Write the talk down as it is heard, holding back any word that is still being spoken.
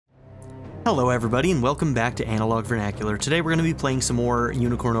Hello everybody and welcome back to Analog Vernacular. Today we're going to be playing some more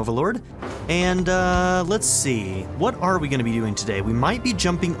Unicorn Overlord. And let's see, what are we going to be doing today? We might be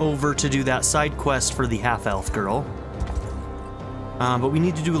jumping over to do that side quest for the half-elf girl. But we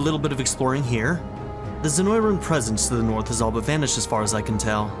need to do a little bit of exploring here. The Xenoiran presence to the north has all but vanished as far as I can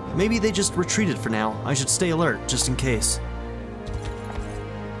tell. Maybe they just retreated for now. I should stay alert, just in case.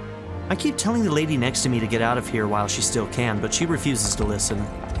 I keep telling the lady next to me to get out of here while she still can, but she refuses to listen.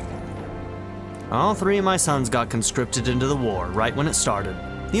 All three of my sons got conscripted into the war, right when it started.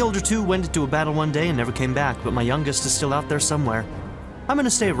 The older two went into a battle one day and never came back, but my youngest is still out there somewhere. I'm gonna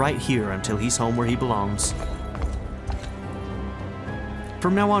stay right here until he's home where he belongs.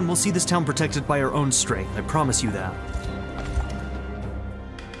 From now on, we'll see this town protected by our own strength, I promise you that.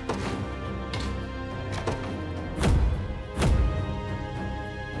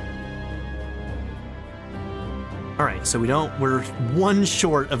 Alright, so we're one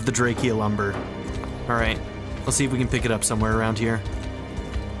short of the Drachia lumber. Alright, let's see if we can pick it up somewhere around here.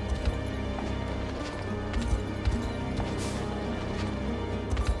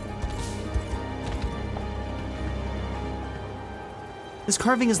 This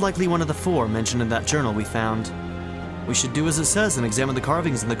carving is likely one of the 4 mentioned in that journal we found. We should do as it says and examine the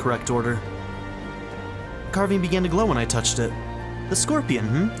carvings in the correct order. The carving began to glow when I touched it. The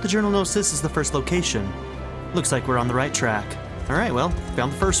scorpion, The journal notes this is the first location. Looks like we're on the right track. Alright, well,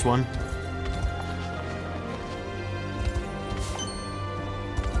 found the first one.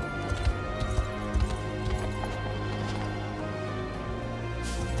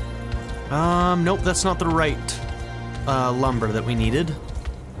 Nope, that's not the right lumber that we needed.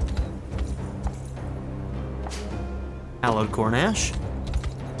 Hallowed corn ash.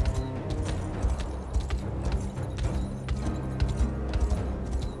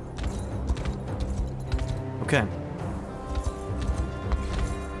 Okay.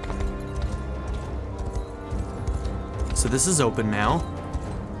 So this is open now.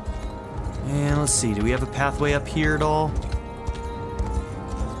 And let's see, do we have a pathway up here at all?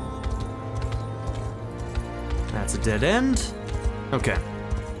 That's a dead end. Okay.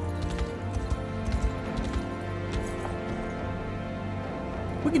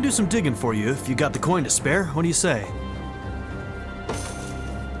 We can do some digging for you if you got the coin to spare. What do you say?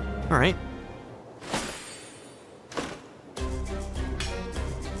 All right.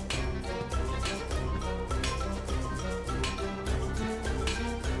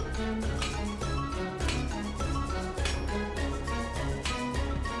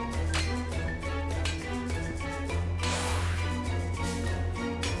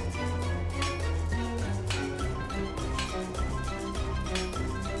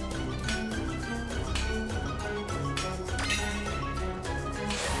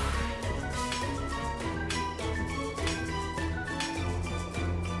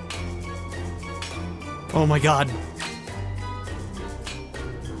 Oh my god.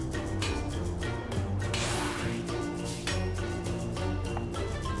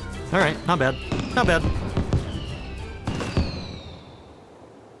 Alright, not bad. Not bad.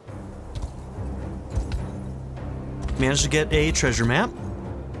 Managed to get a treasure map.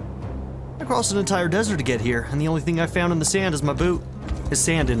 I crossed an entire desert to get here, and the only thing I found in the sand is my boot. Is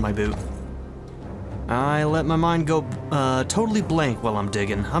sand in my boot. I let my mind go totally blank while I'm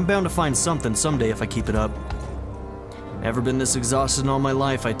digging. I'm bound to find something someday if I keep it up. Never been this exhausted in all my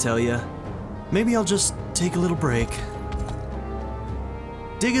life, I tell ya. Maybe I'll just take a little break.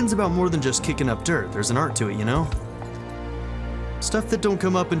 Digging's about more than just kicking up dirt. There's an art to it, you know? Stuff that don't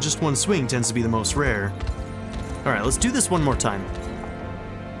come up in just one swing tends to be the most rare. Alright, let's do this one more time.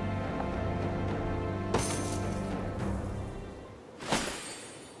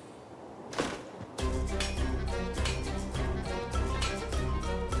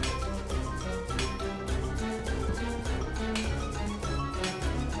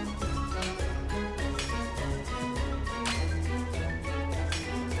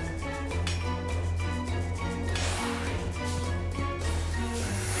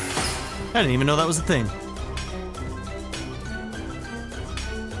 I didn't even know that was a thing.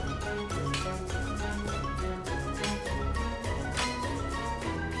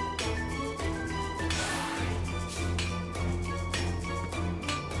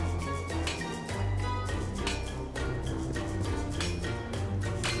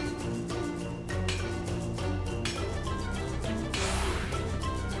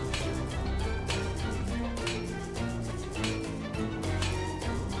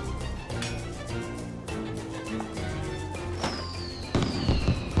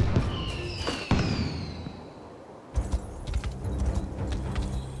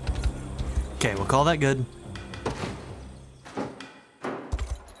 Okay, we'll call that good.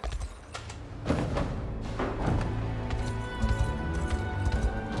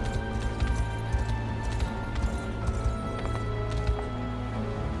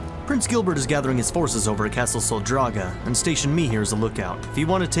 Prince Gilbert is gathering his forces over at Castle Soldraga and stationed me here as a lookout. If you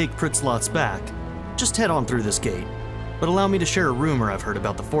want to take Pritzloth's back, just head on through this gate. But allow me to share a rumor I've heard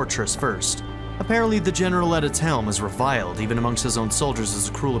about the fortress first. Apparently the general at its helm is reviled, even amongst his own soldiers, as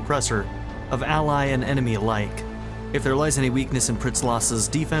a cruel oppressor of ally and enemy alike. If there lies any weakness in Pritzloth's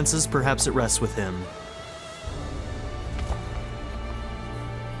defenses, perhaps it rests with him.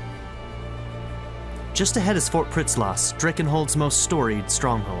 Just ahead is Fort Pritzloth, Drakenhold's most storied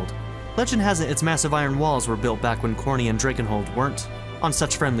stronghold. Legend has it its massive iron walls were built back when Corny and Drakenhold weren't on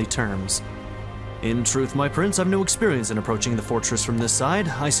such friendly terms. In truth, my prince, I've no experience in approaching the fortress from this side.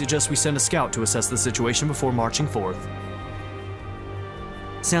 I suggest we send a scout to assess the situation before marching forth.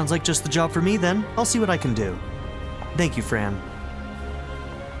 Sounds like just the job for me then. I'll see what I can do. Thank you, Fran.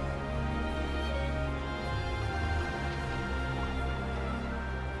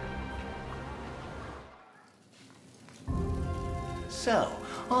 So,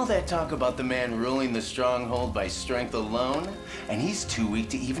 all that talk about the man ruling the stronghold by strength alone, and he's too weak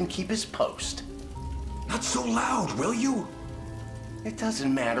to even keep his post. Not so loud, will you? It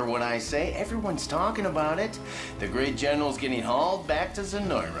doesn't matter what I say, everyone's talking about it. The great general's getting hauled back to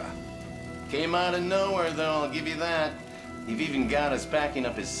Zenoira. Came out of nowhere though, I'll give you that. You've even got us packing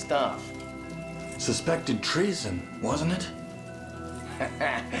up his stuff. Suspected treason, wasn't it?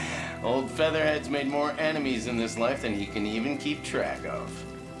 Old Featherhead's made more enemies in this life than he can even keep track of.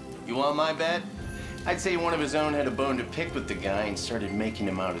 You want my bet? I'd say one of his own had a bone to pick with the guy and started making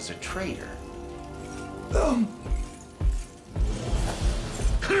him out as a traitor.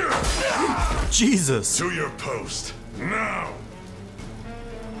 Jesus! To your post, now!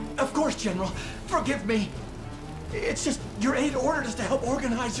 Of course, General. Forgive me. It's just your aide ordered us to help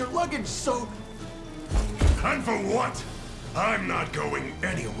organize your luggage, so... And for what? I'm not going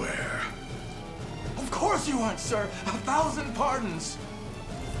anywhere. Of course you aren't, sir. 1,000 pardons.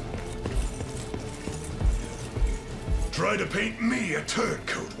 Try to paint me a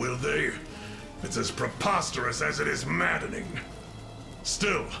turncoat, will they? It's as preposterous as it is maddening.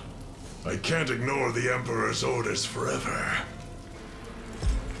 Still, I can't ignore the Emperor's orders forever.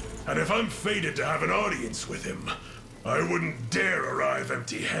 And if I'm fated to have an audience with him, I wouldn't dare arrive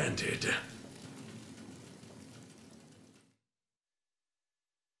empty-handed.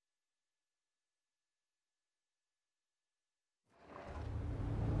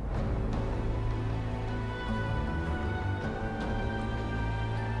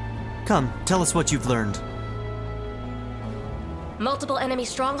 Come, tell us what you've learned. Multiple enemy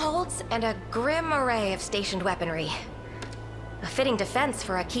strongholds and a grim array of stationed weaponry. A fitting defense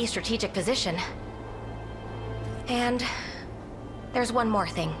for a key strategic position. And there's one more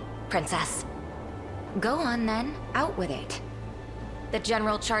thing, Princess. Go on then, out with it. The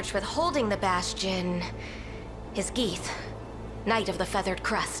general charged with holding the bastion is Geith, Knight of the Feathered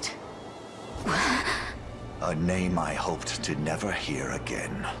Crest. A name I hoped to never hear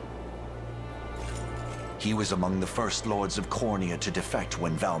again. He was among the first lords of Cornea to defect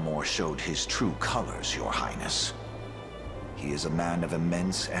when Valmore showed his true colors, Your Highness. He is a man of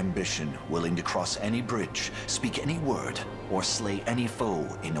immense ambition, willing to cross any bridge, speak any word, or slay any foe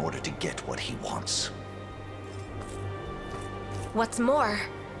in order to get what he wants. What's more,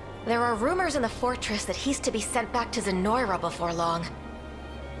 there are rumors in the fortress that he's to be sent back to Zenoira before long.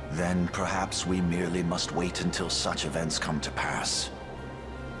 Then perhaps we merely must wait until such events come to pass.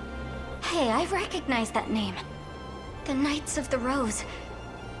 Hey, I recognize that name. The Knights of the Rose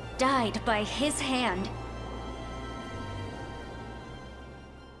died by his hand.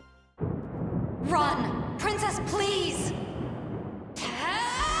 Run! Princess, please!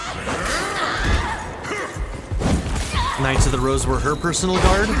 Knights of the Rose were her personal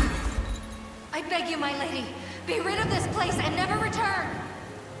guard? I beg you, my lady, be rid of this place and never return!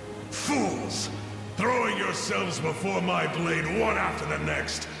 Fools! Throwing yourselves before my blade one after the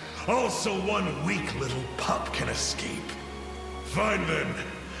next. Also one weak little pup can escape. Fine then.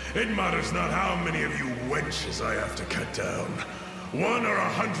 It matters not how many of you wenches I have to cut down. 1 or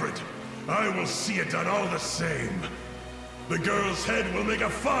 100. I will see it done all the same. The girl's head will make a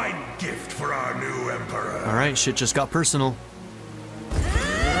fine gift for our new emperor. Alright, shit just got personal.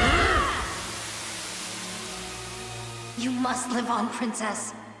 You must live on,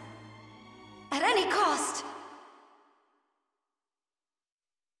 Princess. At any cost!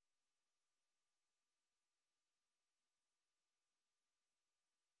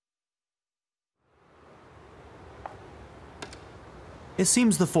 It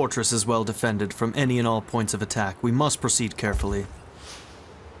seems the fortress is well defended from any and all points of attack. We must proceed carefully.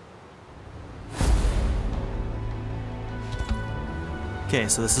 Okay,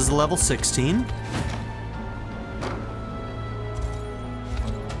 so this is level 16.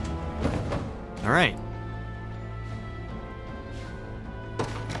 Alright.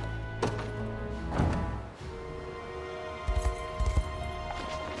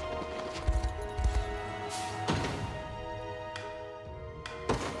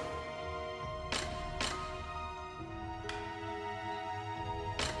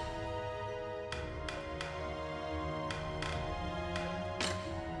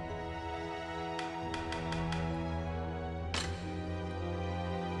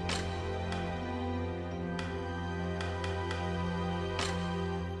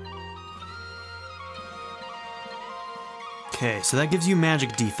 Okay, so that gives you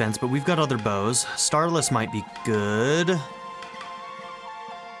magic defense, but we've got other bows. Starless might be good.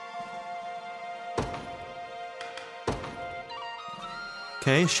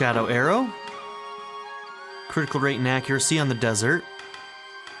 Okay, Shadow Arrow. Critical rate and accuracy on the desert.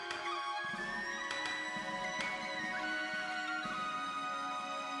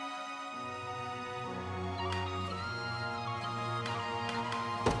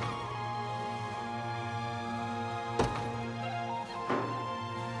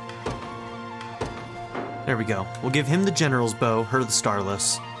 There we go. We'll give him the General's bow, her the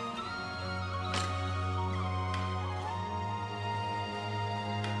Starless.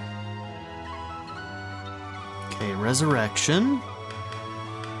 Okay, Resurrection.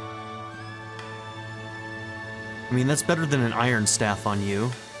 I mean, that's better than an Iron Staff on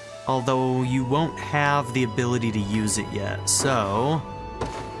you. Although you won't have the ability to use it yet, so...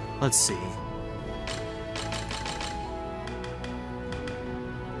 let's see.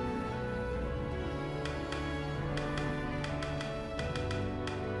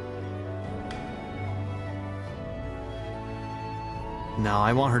 No,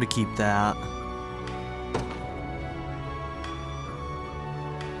 I want her to keep that.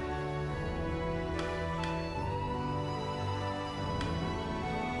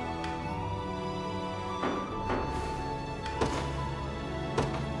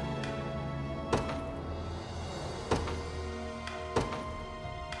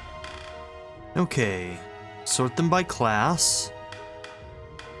 Okay, sort them by class.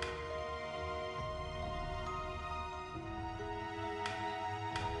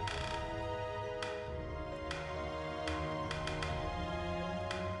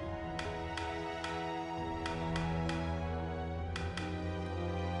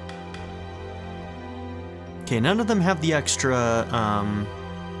 Okay, none of them have the extra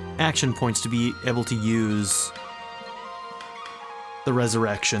action points to be able to use the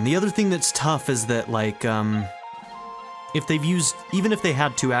resurrection. The other thing that's tough is that, like, if they've used, even if they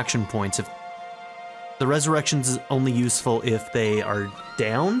had 2 action points, if the resurrection's only useful if they are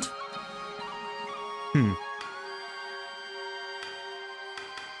downed.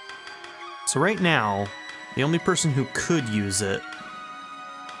 So right now, the only person who could use it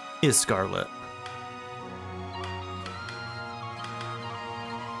is Scarlet.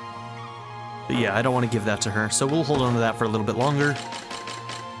 But yeah, I don't want to give that to her, so we'll hold on to that for a little bit longer.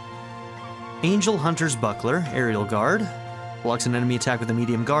 Angel Hunter's Buckler, Aerial Guard. Blocks an enemy attack with a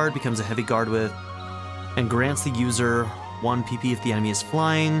medium guard, becomes a heavy guard with, and grants the user 1 PP if the enemy is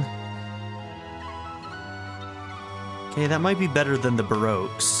flying. Okay, that might be better than the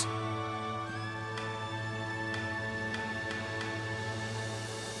Baroques.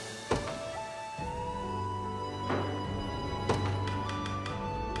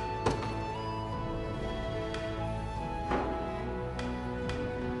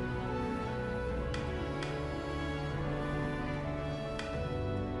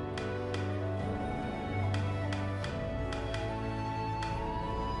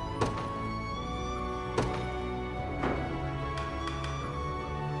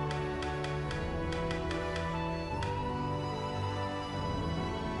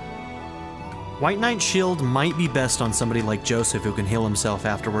 White Knight Shield might be best on somebody like Joseph who can heal himself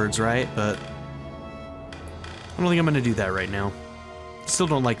afterwards, right? But I don't think I'm going to do that right now. Still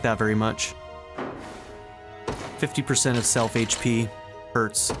don't like that very much. 50% of self HP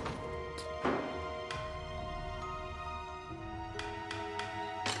hurts.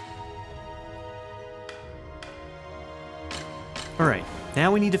 Alright,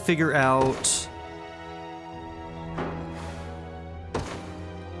 now we need to figure out...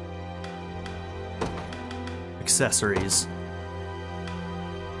 accessories.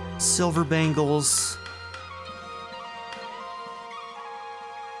 Silver bangles.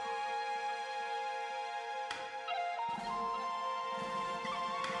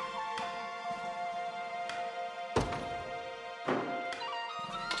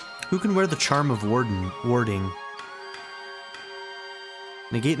 Who can wear the Charm of Warding?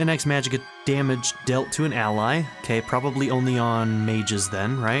 Negate the next magic damage dealt to an ally. Okay, probably only on mages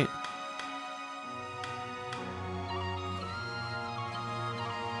then, right?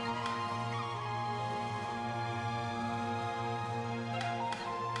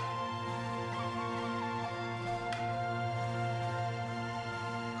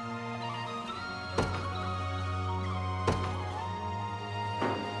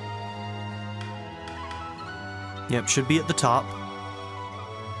 Yep, should be at the top.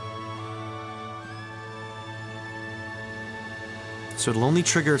 So it'll only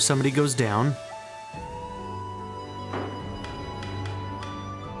trigger if somebody goes down.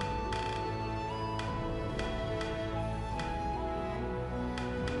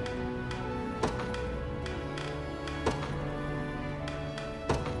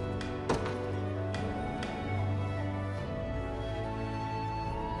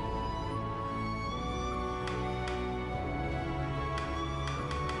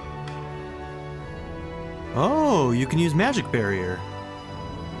 Oh, you can use Magic Barrier.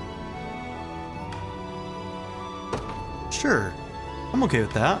 Sure, I'm okay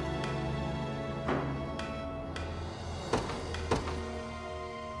with that.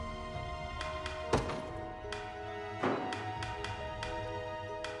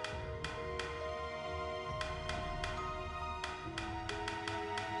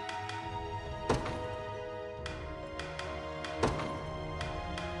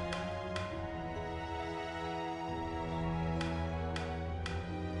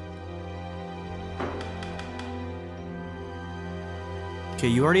 Okay,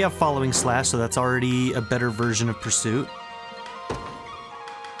 you already have Following Slash, so that's already a better version of Pursuit.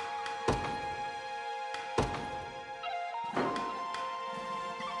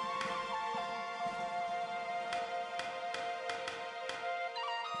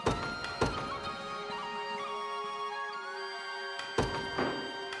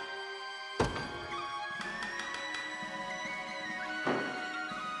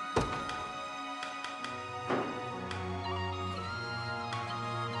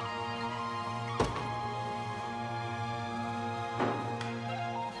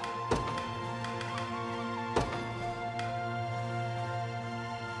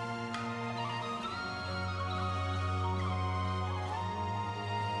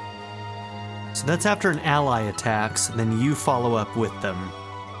 So that's after an ally attacks, then you follow up with them.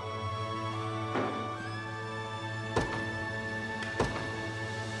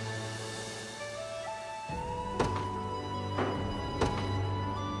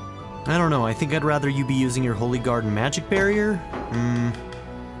 I don't know, I think I'd rather you be using your Holy Guard and Magic Barrier.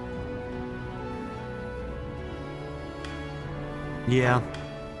 Yeah.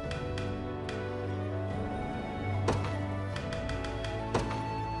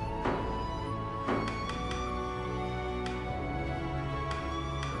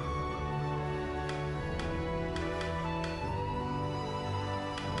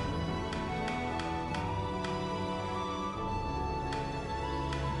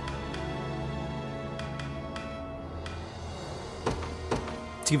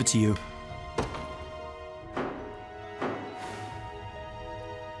 Give it to you.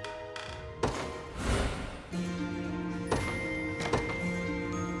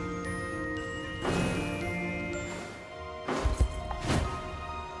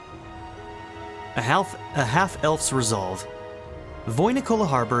 A half-elf's resolve. Voinicola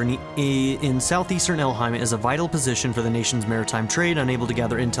Harbor in southeastern Elheim is a vital position for the nation's maritime trade. Unable to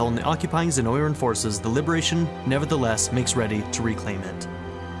gather intel on the occupying Zenoiran forces, the Liberation, nevertheless, makes ready to reclaim it.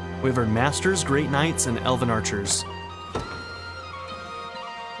 Wyvern Masters, Great Knights, and Elven Archers.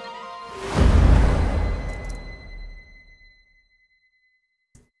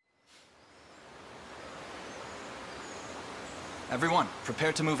 Everyone,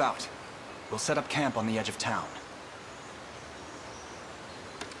 prepare to move out. We'll set up camp on the edge of town.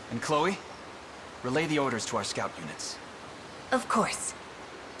 And Chloe, relay the orders to our scout units. Of course.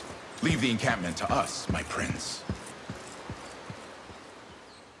 Leave the encampment to us, my prince.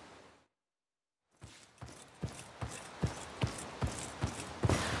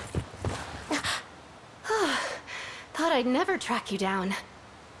 Thought I'd never track you down.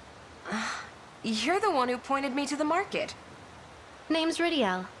 You're the one who pointed me to the market. Name's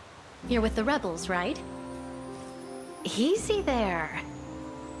Ridiel. You're with the rebels, right? Easy there.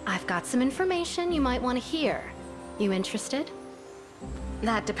 I've got some information you might want to hear. You interested?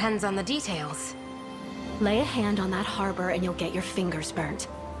 That depends on the details. Lay a hand on that harbor and you'll get your fingers burnt.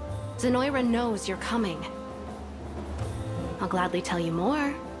 Zenoira knows you're coming. I'll gladly tell you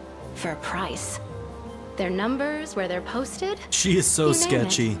more, for a price. Their numbers, where they're posted. She is so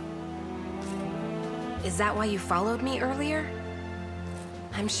sketchy. Is that why you followed me earlier?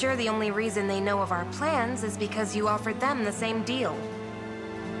 I'm sure the only reason they know of our plans is because you offered them the same deal.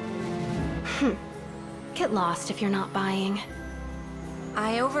 Get lost if you're not buying.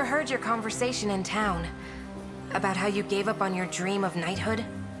 I overheard your conversation in town about how you gave up on your dream of knighthood.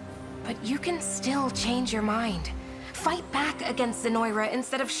 But you can still change your mind. Fight back against Zenoira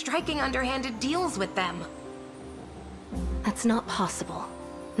instead of striking underhanded deals with them. That's not possible.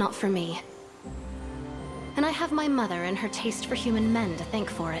 Not for me. And I have my mother and her taste for human men to thank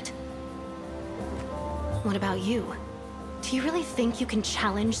for it. What about you? Do you really think you can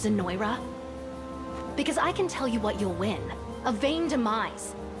challenge Zenoira? Because I can tell you what you'll win. A vain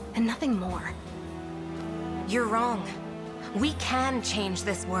demise, and nothing more. You're wrong. We can change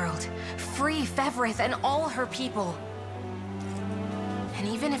this world. Free Fevrith and all her people. And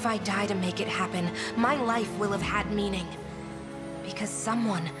even if I die to make it happen, my life will have had meaning. Because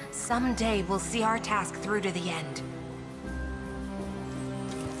someone, someday, will see our task through to the end.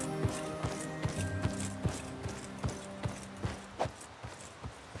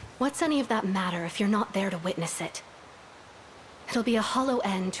 What's any of that matter if you're not there to witness it? It'll be a hollow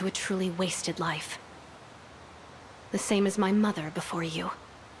end to a truly wasted life. The same as my mother before you.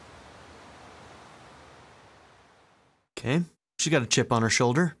 Okay, she got a chip on her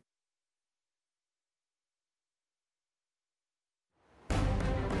shoulder.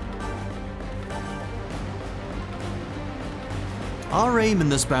 Our aim in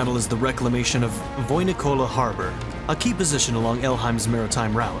this battle is the reclamation of Voinicola Harbor, a key position along Elheim's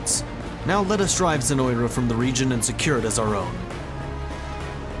maritime routes. Now let us drive Zenoira from the region and secure it as our own.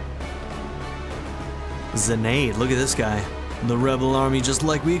 Zenaid, look at this guy. The rebel army just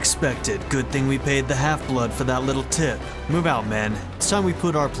like we expected. Good thing we paid the half-blood for that little tip. Move out, men. It's time we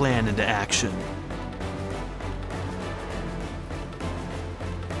put our plan into action.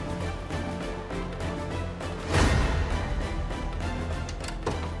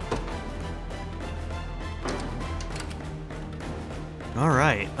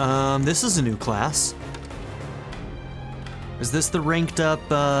 Alright, this is a new class. Is this the ranked up,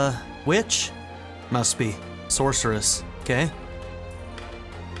 witch? Must be. Sorceress, okay.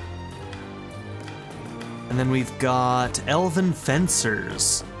 And then we've got Elven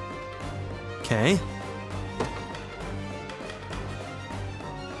Fencers. Okay.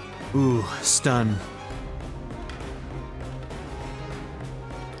 Ooh, stun.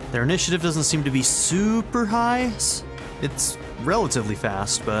 Their initiative doesn't seem to be super high. It's relatively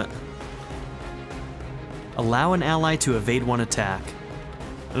fast, but... Allow an ally to evade one attack.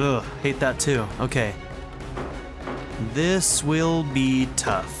 Ugh, hate that too. Okay. This will be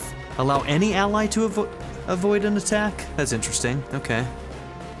tough. Allow any ally to avoid an attack? That's interesting. Okay.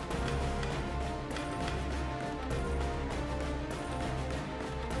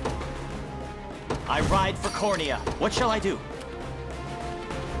 I ride for Cornea. What shall I do?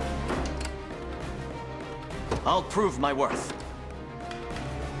 I'll prove my worth.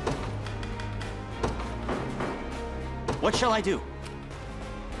 What shall I do?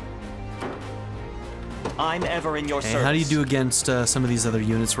 I'm ever in your service. How do you do against some of these other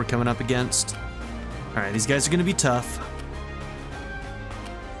units we're coming up against? Alright, these guys are gonna be tough.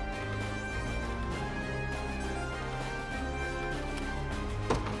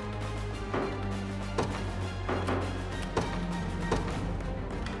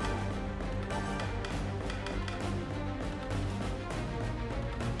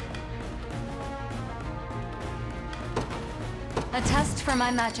 A test for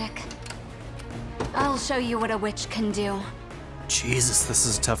my magic. I'll show you what a witch can do. Jesus, this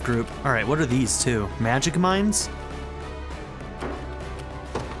is a tough group. Alright, what are these two? Magic mines?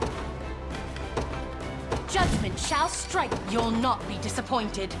 Judgment shall strike. You'll not be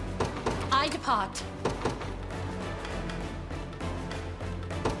disappointed. I depart.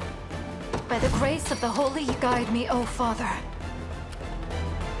 By the grace of the Holy, guide me, O Father.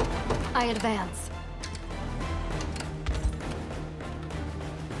 I advance.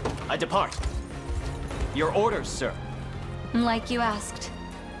 I depart. Your orders, sir. Like you asked.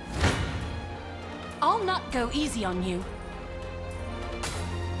 I'll not go easy on you.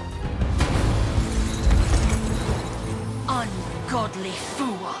 Ungodly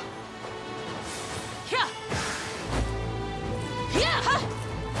fool. Here. Here.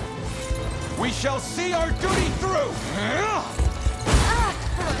 We shall see our duty through!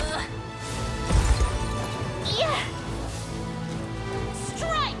 Yeah.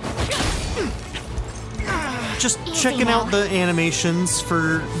 Strike. Just checking out the animations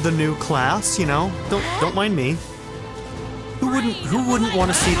for the new class, you know? Don't mind me. Who wouldn't want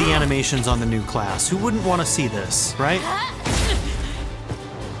to see the animations on the new class? Who wouldn't want to see this, right?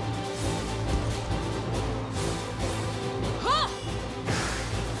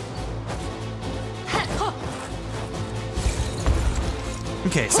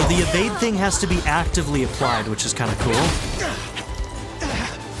 Okay, so the evade thing has to be actively applied, which is kind of cool.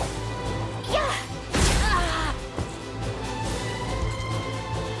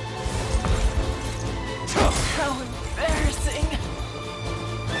 How embarrassing.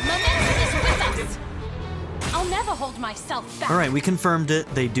 Momentum is with us. I'll never hold myself back. All right, we confirmed it.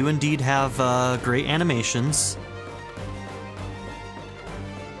 They do indeed have great animations.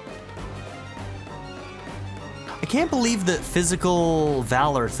 I can't believe that physical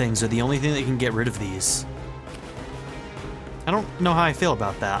valor things are the only thing that can get rid of these. I don't know how I feel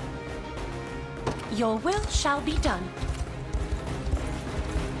about that. Your will shall be done.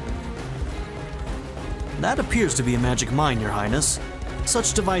 That appears to be a magic mine, Your Highness.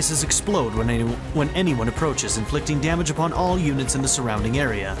 Such devices explode when anyone approaches, inflicting damage upon all units in the surrounding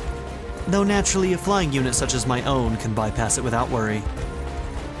area. Though naturally, a flying unit such as my own can bypass it without worry.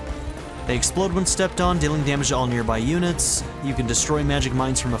 They explode when stepped on, dealing damage to all nearby units. You can destroy magic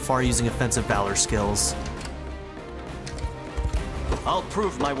mines from afar using offensive valor skills. I'll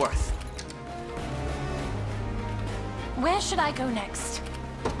prove my worth. Where should I go next?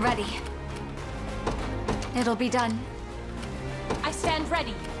 Ready. It'll be done. I stand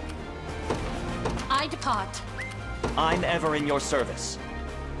ready. I depart. I'm ever in your service.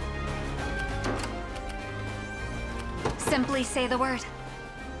 Simply say the word.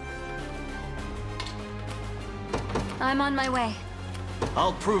 I'm on my way.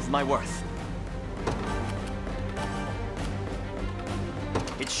 I'll prove my worth.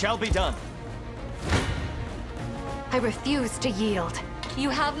 It shall be done. I refuse to yield. You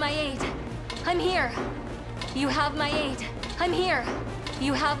have my aid. I'm here. You have my aid. I'm here.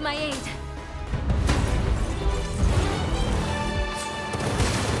 You have my aid.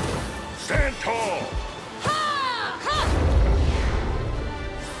 Stand tall! Ha! Ha!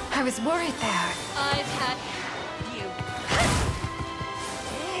 I was worried there. I've had you.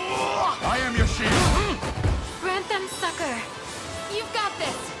 I am your shield. Grant them succor. You've got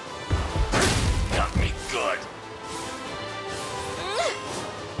this. Got me good!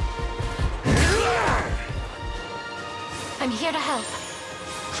 I'm here to help.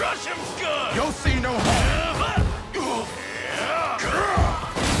 Crush him good! You'll see no harm.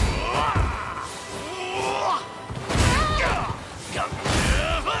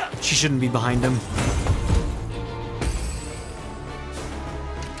 She shouldn't be behind him.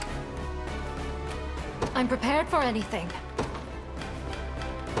 I'm prepared for anything.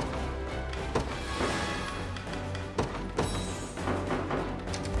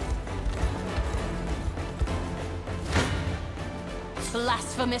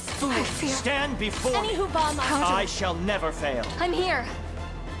 Blasphemous fool. Stand before Any me. who bar my I shall never fail. I'm here.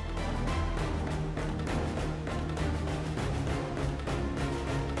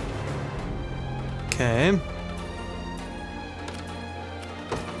 Okay.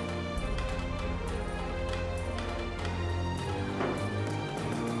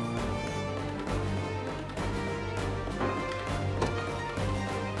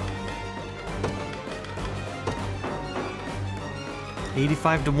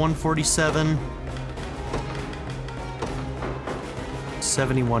 $85 to $147.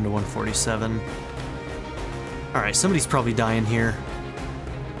 71 to 147. Alright, somebody's probably dying here.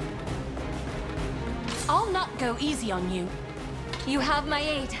 I'll not go easy on you. You have my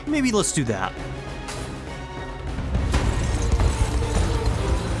aid. Maybe let's do that.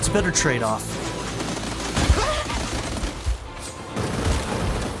 It's a better trade-off.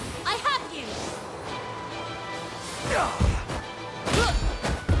 I have you.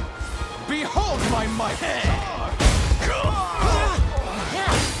 Behold my might.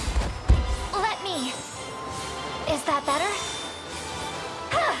 Let me. Is that better?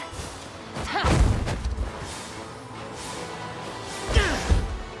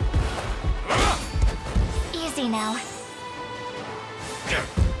 Easy now.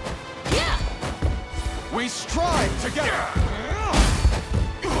 We strive together.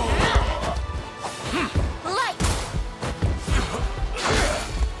 Light.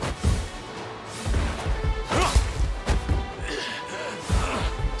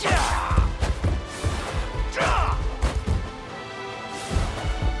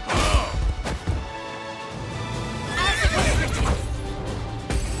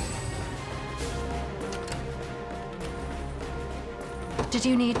 Did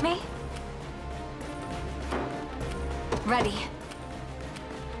you need me? Ready.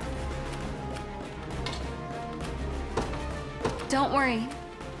 Don't worry.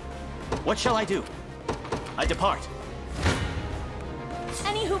 What shall I do? I depart.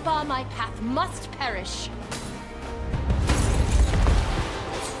 Any who bar my path must perish.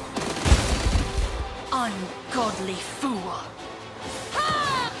 Ungodly fool.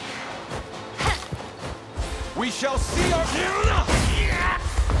 Ha! We shall see our...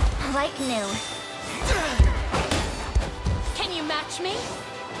 Like new. Can you match me?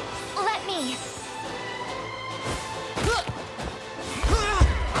 Let me.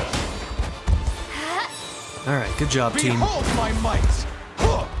 Alright, good job, team. Behold my might!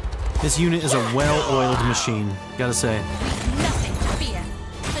 This unit is a well-oiled machine, gotta say. Nothing to fear.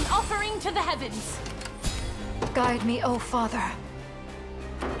 An offering to the heavens. Guide me, O Father.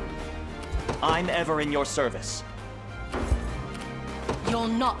 I'm ever in your service. You'll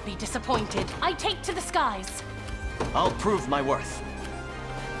not be disappointed. I take to the skies. I'll prove my worth.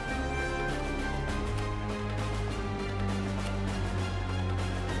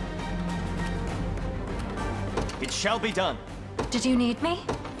 It shall be done. Did you need me?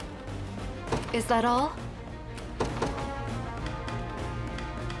 Is that all?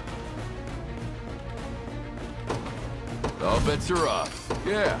 All bets are off.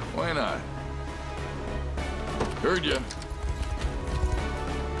 Yeah, why not? Heard ya.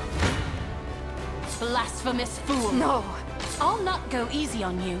 Blasphemous fool. No. I'll not go easy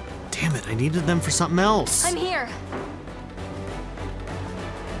on you. Damn it, I needed them for something else. I'm here.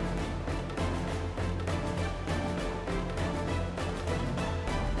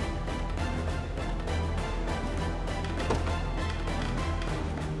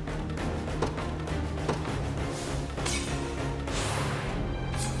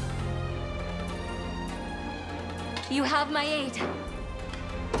 You have my aid.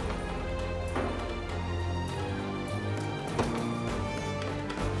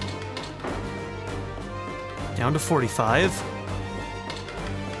 Down to 45.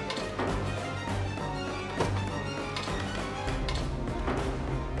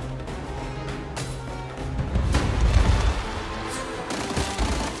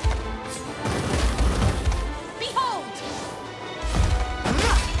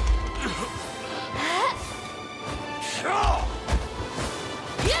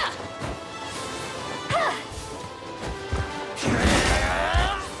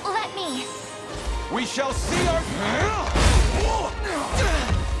 We shall see our...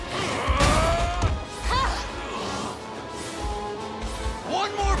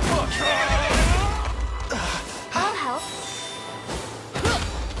 One more push! I'll help.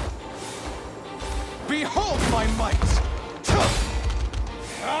 Behold my might!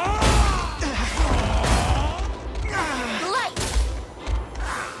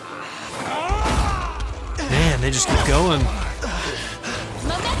 Man, they just keep going.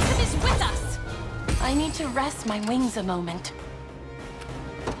 Momentum is with us! I need to rest my wings a moment.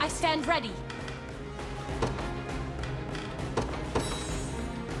 I stand ready.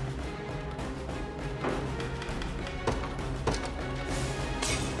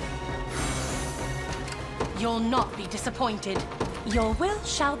 You'll not be disappointed. Your will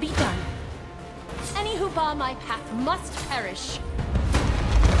shall be done. Any who bar my path must perish.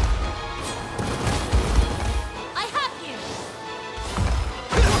 I have you!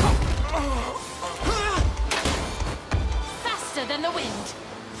 Faster than the wind.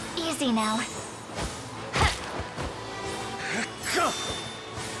 Easy now.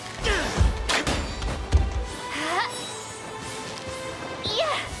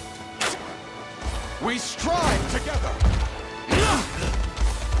 We strive together!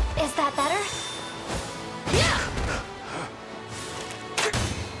 Is that better?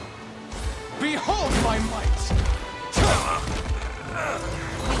 Behold my might!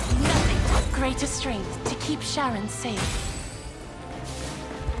 With nothing but greater strength to keep Sharon safe.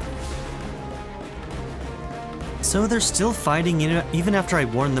 So they're still fighting even after I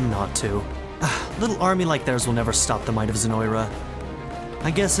warned them not to. A little army like theirs will never stop the might of Zenoira. I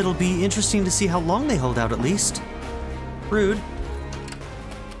guess it'll be interesting to see how long they hold out at least. Rude.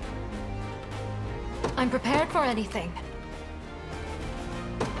 I'm prepared for anything.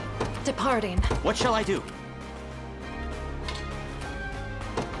 Departing. What shall I do?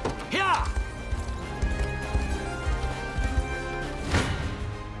 Yeah!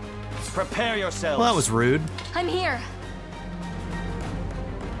 Prepare yourselves. Well, that was rude. I'm here.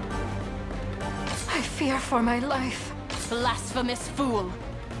 I fear for my life. Blasphemous fool.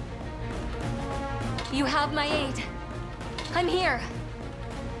 You have my aid. I'm here.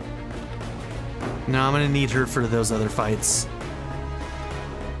 No, I'm gonna need her for those other fights.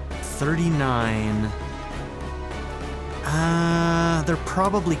 39. They're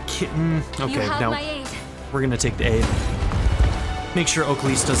probably kitten. Okay, You have no. my aid. We're gonna take the aid. Make sure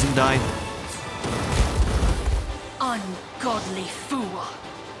Oakley's doesn't die. Ungodly fool.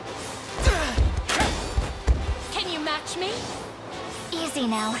 Can you match me? Easy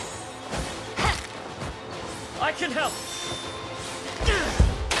now. I can help.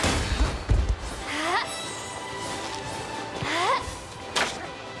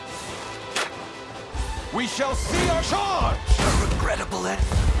 We shall see our charge! A regrettable end.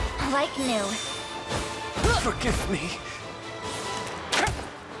 Like new. Forgive me.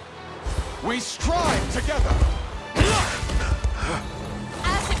 We strive together!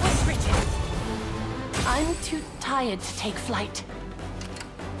 As it was written. I'm too tired to take flight.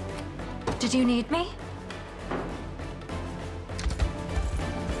 Did you need me?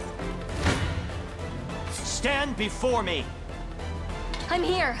 Stand before me! I'm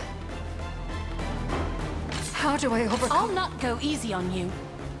here. How do I overcome? I'll not go easy on you.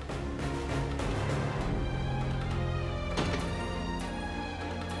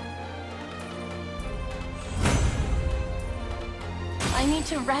 I need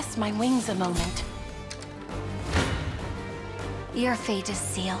to rest my wings a moment. Your fate is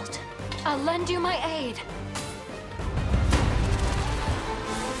sealed. I'll lend you my aid.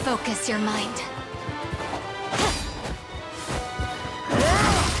 Focus your mind.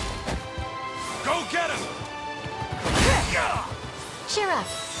 Go get him! Cheer up.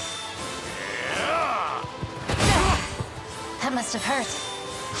 That must have hurt.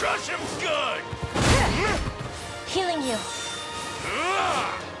 Crush him good! Healing you.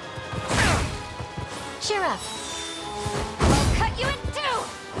 Cheer up. I'll cut you in two!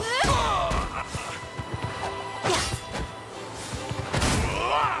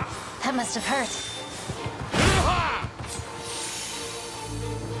 That must have hurt.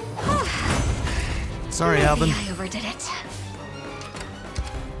 Sorry, Maybe Alvin. I overdid it.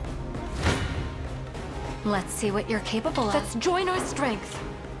 Let's see what you're capable of. Let's join our strength.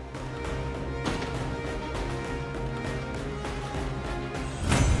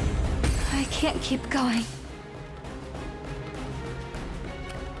 I can't keep going.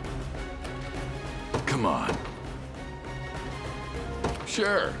 Come on.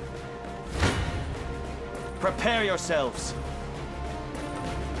 Sure. Prepare yourselves.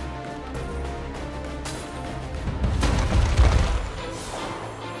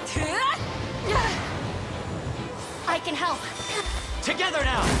 I can help. Together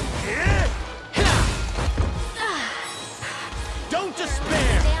now! Don't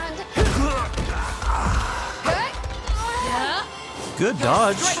despair! Stand. Good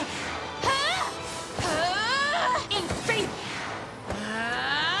dodge. In faith!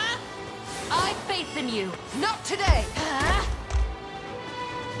 I faith in you. Not today!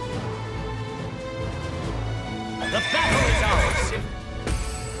 The battle is ours!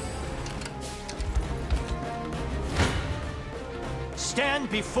 Stand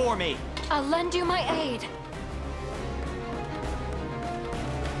before me! I'll lend you my aid.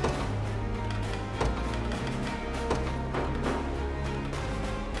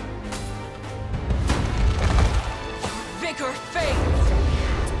 Vigor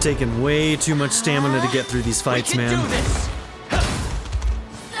fades! Taking way too much stamina to get through these fights, We can man. do this!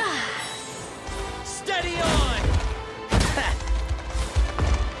 Steady on!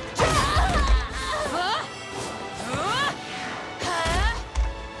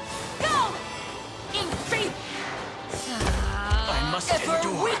 Go! In faith! I must Ever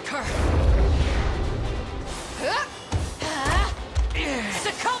endure. weaker!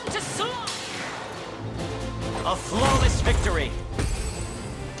 Succumb to slaughter! A flawless victory!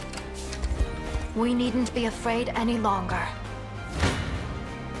 We needn't be afraid any longer.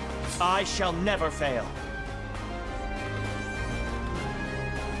 I shall never fail.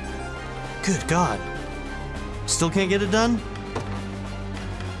 Good God. Still can't get it done?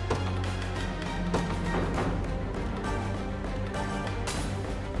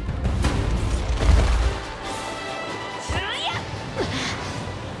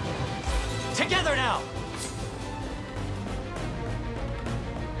 Together now!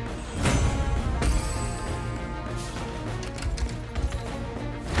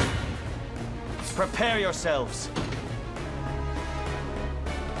 Prepare yourselves.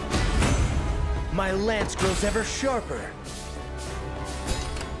 My lance grows ever sharper.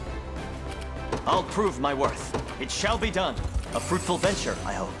 I'll prove my worth. It shall be done. A fruitful venture,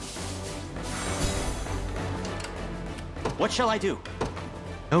 I hope. What shall I do?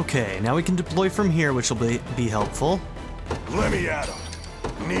 Okay, now we can deploy from here, which will be helpful. Let me at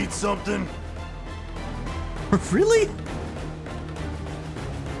him. Need something? Really?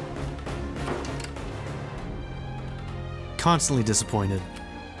 Constantly disappointed.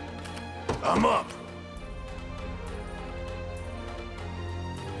 I'm up.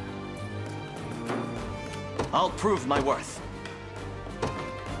 I'll prove my worth.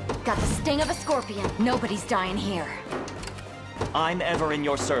 Got the sting of a scorpion. Nobody's dying here. I'm ever in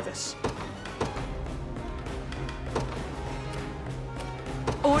your service.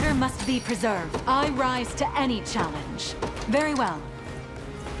 Order must be preserved. I rise to any challenge. Very well.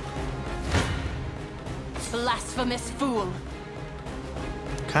 Blasphemous fool!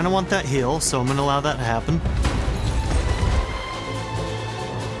 Kinda want that heal, so I'm gonna allow that to happen.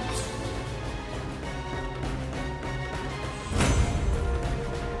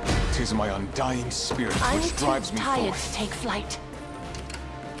 'Tis my undying spirit I'm which drives too me tired forth. to take flight.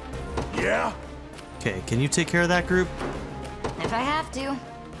 Yeah? Okay, can you take care of that group? If I have to.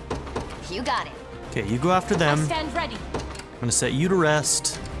 You got it. Okay, you go after them. Stand ready. I'm gonna set you to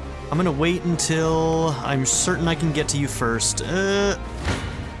rest. I'm gonna wait until I'm certain I can get to you first.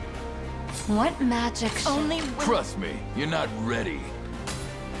 What magic? Only Trust me, you're not ready.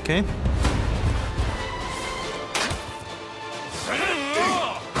 Okay.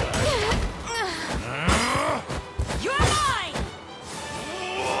 You're mine!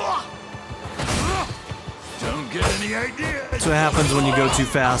 Don't get any ideas. That's what happens when you go too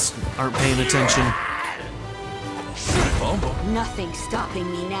fast, aren't paying attention. Nothing's stopping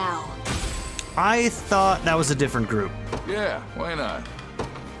me now. I thought that was a different group. Yeah, why not?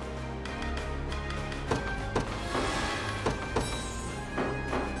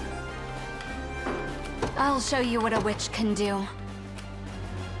 I'll show you what a witch can do.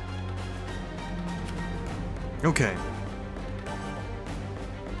 Okay.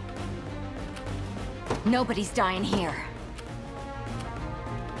 Nobody's dying here.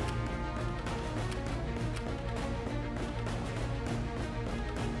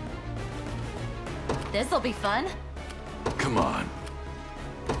 This'll be fun. Come on.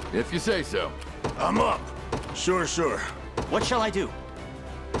 If you say so. I'm up. Sure. What shall I do?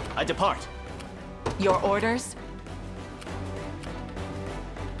 I depart. Your orders?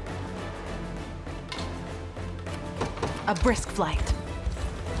 A brisk flight.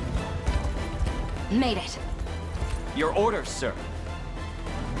 Made it. Your orders, sir.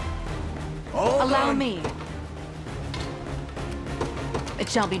 Allow me. It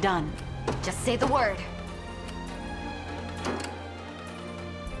shall be done. Just say the word.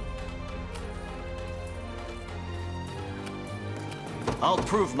 I'll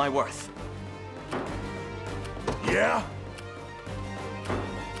prove my worth. Yeah?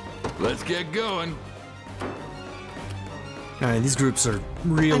 Let's get going. Alright, these groups are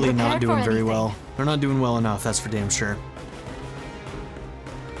really I'm not prepared doing for very anything. well. They're not doing well enough, that's for damn sure.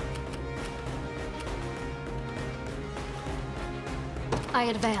 I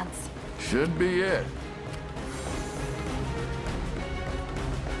advance. Should be it.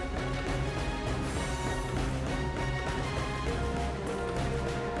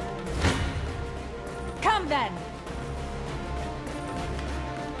 Come then!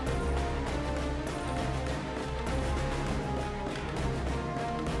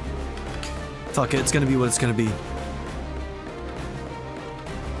 Fuck it, it's gonna be what it's gonna be.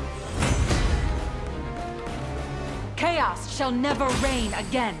 Chaos shall never reign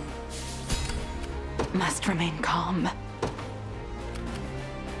again. Must remain calm.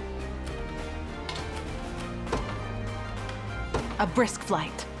 A brisk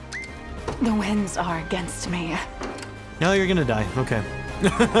flight. The winds are against me. No, you're gonna die. Okay.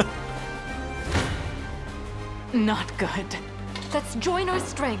 Not good. Let's join our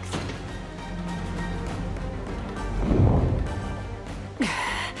strength.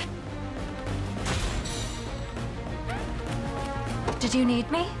 Did you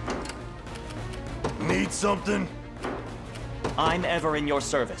need me? Need something? I'm ever in your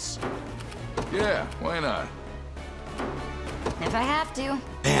service. Yeah, why not? If I have to.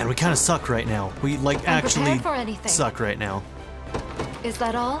 Man, we kind of suck right now. We, like, I'm actually prepared for anything. suck right now. Is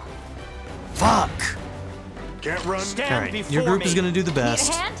that all? Fuck! Can't run. Stand Alright, before your group me. is gonna do the Need a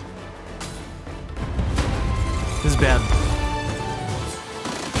best. hand? This is bad.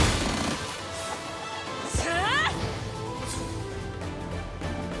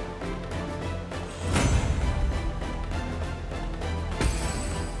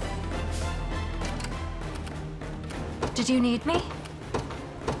 Did you need me?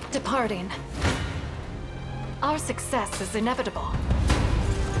 Departing. Our success is inevitable.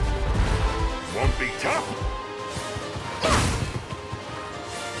 Won't be tough.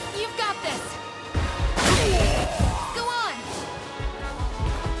 You've got this! Go on!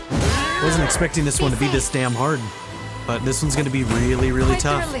 Wasn't expecting this one to be this damn hard, but this one's gonna be really, really Quite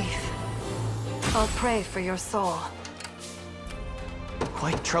tough. the relief. I'll pray for your soul.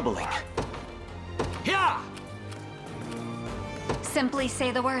 Quite troubling. Yeah! Simply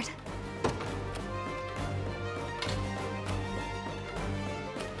say the word.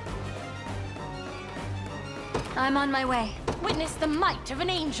 I'm on my way. Witness the might of an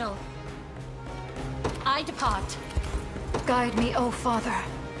angel. I depart. Guide me, oh Father.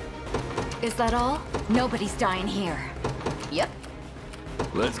 Is that all? Nobody's dying here. Yep.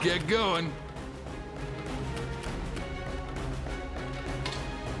 Let's get going.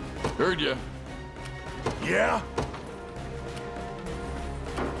 Heard ya. Yeah?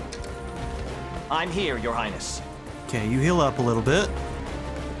 I'm here, Your Highness. Okay, you heal up a little bit.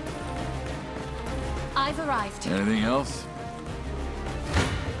 I've arrived. Anything else?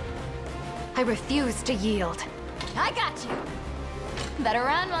 I refuse to yield. I got you. Better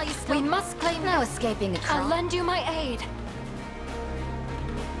run while you still... We must claim... No escaping a troll. I'll lend you my aid.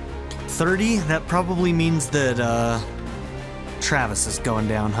 30? That probably means that, Travis is going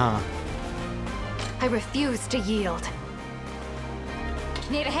down, huh? I refuse to yield.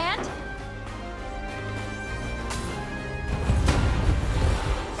 Need a hand?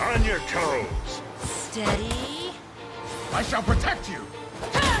 On your toes. Steady. I shall protect you.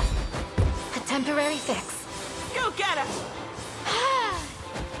 A temporary fix. Go get him!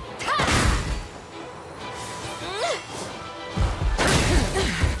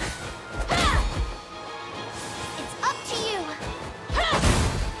 It's up to you.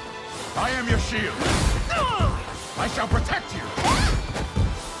 I am your shield. I shall protect you.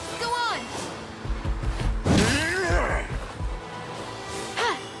 Go on.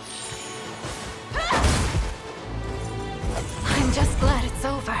 I'm just glad it's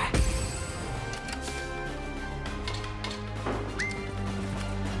over.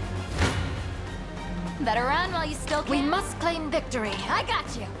 Better run while you still can. We must claim victory. I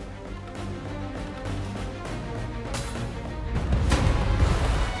got you.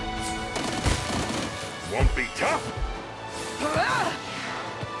 Won't be tough.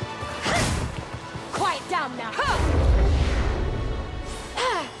 Quiet down now.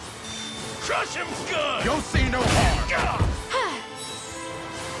 Crush him good. You'll see no harm.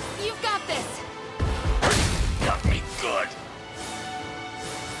 You've got this. Got me good.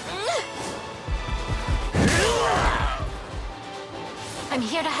 I'm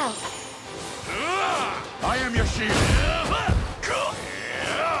here to help. I am your shield.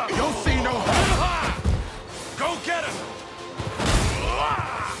 You'll see no harm. Go get him.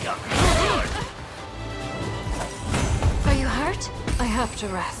 Got me good. Are you hurt? I have to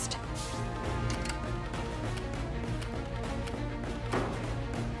rest.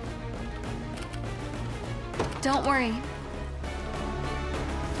 Don't worry.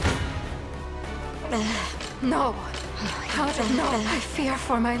 No. How did no? I fear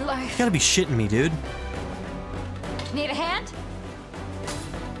for my life. You gotta be shitting me, dude. Need a hand?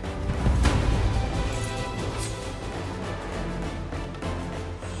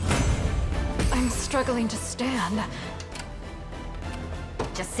 I'm struggling to stand.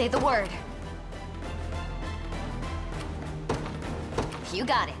 Just say the word. You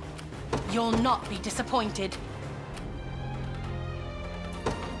got it. You'll not be disappointed.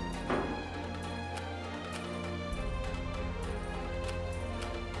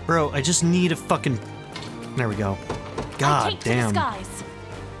 Bro, I just need a fucking... There we go. I God take damn. to the skies.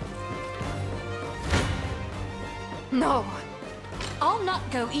 No. I'll not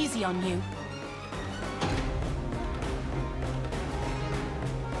go easy on you.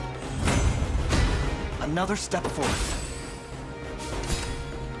 Another step forth.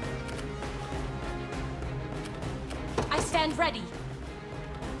 I stand ready.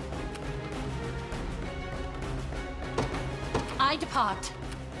 I depart.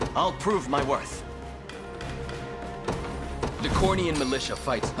 I'll prove my worth. The Cornian militia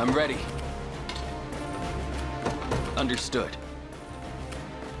fights. I'm ready. Understood.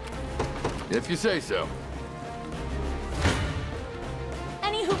 If you say so.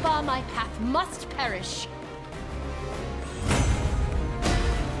 Any who bar my path must perish.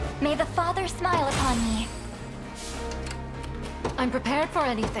 May the Father smile upon me. I'm prepared for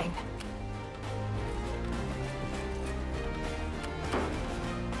anything.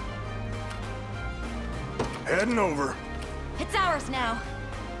 Heading over. It's ours now.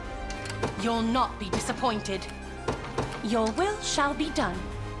 You'll not be disappointed. Your will shall be done.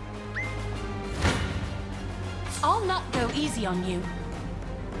 I'll not go easy on you.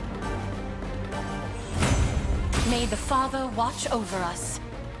 May the Father watch over us.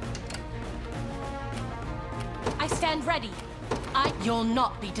 I stand ready. You'll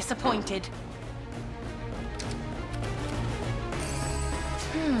not be disappointed.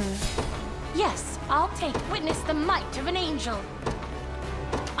 Yes, I'll witness the might of an angel.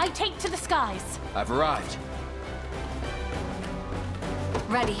 I take to the skies. I've arrived.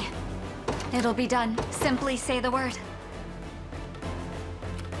 Ready. It'll be done. Simply say the word.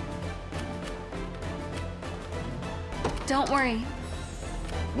 Don't worry.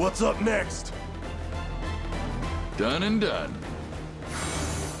 What's up next? Done and done.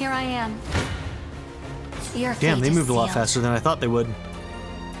 Here I am. Your Damn, fate they is moved a lot sealed. faster than I thought they would.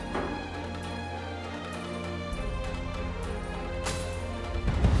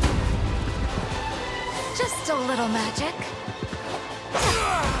 Just a little magic.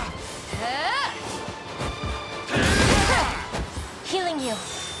 Healing you.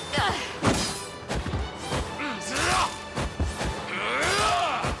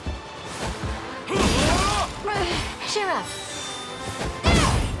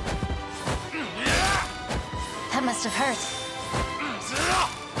 must have hurt.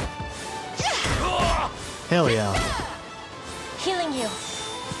 Hell yeah. Healing you.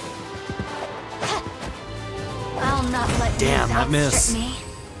 I'll not let Damn, these that miss. outstrip me.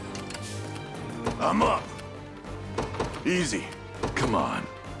 I'm up. Easy. Come on.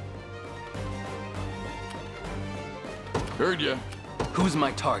 Heard ya. Who's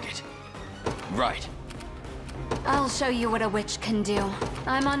my target? Right. I'll show you what a witch can do.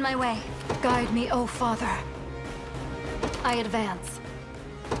 I'm on my way. Guide me, oh father. I advance.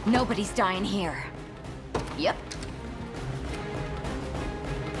 Nobody's dying here. Yep.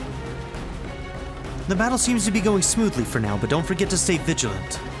 The battle seems to be going smoothly for now, but don't forget to stay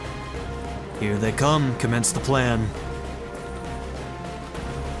vigilant. Here they come. Commence the plan.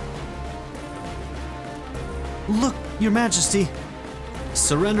 Look, Your Majesty.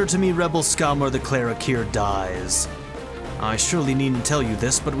 Surrender to me, rebel scum, or the cleric here dies. I surely needn't tell you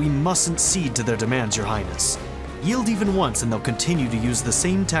this, but we mustn't cede to their demands, Your Highness. Yield even once, and they'll continue to use the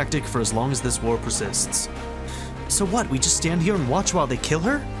same tactic for as long as this war persists. So what, we just stand here and watch while they kill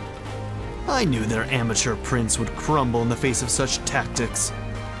her? I knew their amateur prince would crumble in the face of such tactics.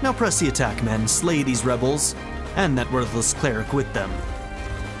 Now press the attack, men. Slay these rebels, and that worthless cleric with them.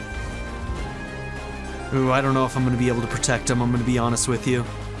 Ooh, I don't know if I'm going to be able to protect him, I'm going to be honest with you.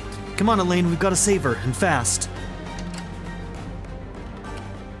 Come on, Alain, we've got to save her, and fast.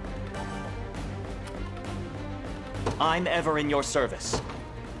 I'm ever in your service.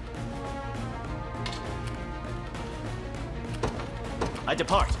 I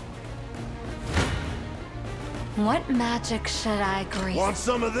depart. What magic should I grease? Want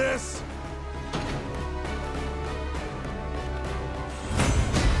some of this?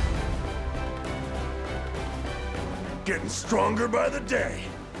 Getting stronger by the day.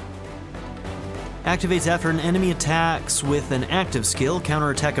 Activates after an enemy attacks with an active skill,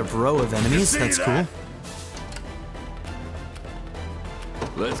 counterattack a row of enemies. That's cool.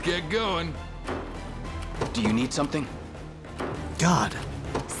 Let's get going. Do you need something? God.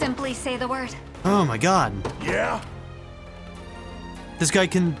 Simply say the word. Oh my god. Yeah? This guy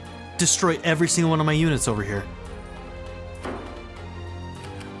can destroy every single one of my units over here.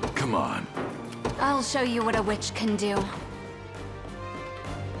 Come on. I'll show you what a witch can do.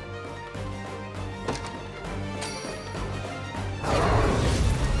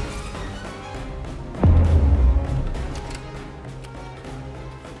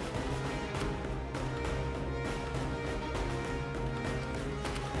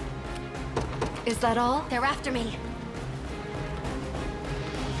 Is that all? They're after me.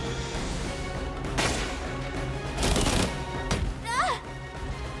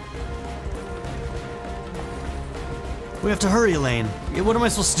 We have to hurry, Alain. What am I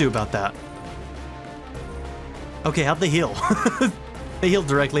supposed to do about that? Okay, how'd they heal? They healed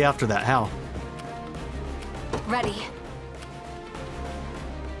directly after that. How? Ready.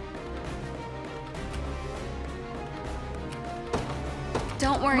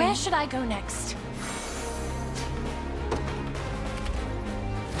 Don't worry. Where should I go next?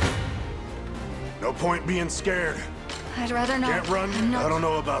 No point being scared. I'd rather not. Can't run? I don't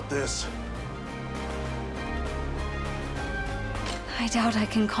know about this. I doubt I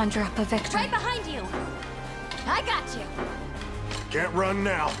can conjure up a victory. Right behind you. I got you. Can't run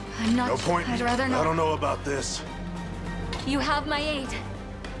now. I'm not. No point. I'd rather not. I don't know about this. You have my aid.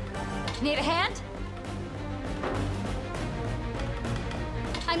 Need a hand?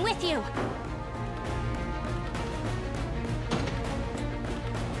 I'm with you.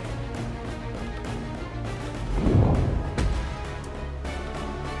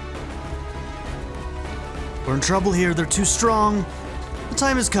 We're in trouble here. They're too strong. The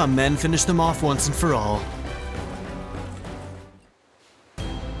time has come, men. Finish them off once and for all.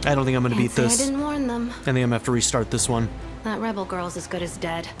 I don't think I'm gonna beat this. I didn't warn them. I think I'm gonna have to restart this one. That rebel girl's as good as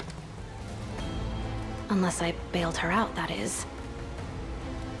dead. Unless I bailed her out, that is.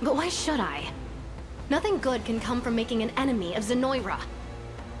 But why should I? Nothing good can come from making an enemy of Zenoira.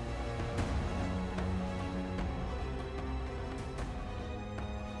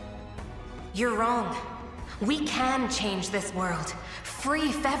 You're wrong. We can change this world.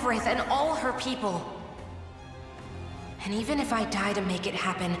 Free Fevrith and all her people. And even if I die to make it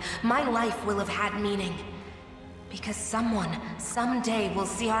happen, my life will have had meaning. Because someone, someday, will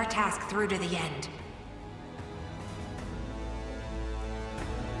see our task through to the end.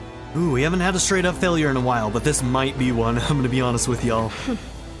 Ooh, we haven't had a straight-up failure in a while, but this might be one. I'm gonna be honest with y'all.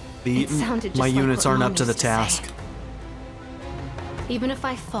 My units aren't up to the task. Even if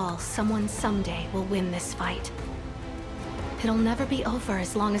I fall, someone someday will win this fight. It'll never be over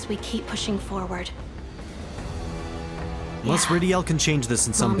as long as we keep pushing forward. Unless Ridiel can change this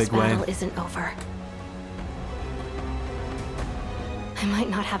in some big way. Mom's battle isn't over. I might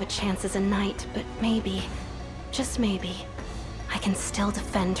not have a chance as a knight, but maybe, just maybe, I can still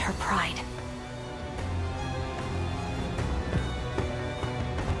defend her pride.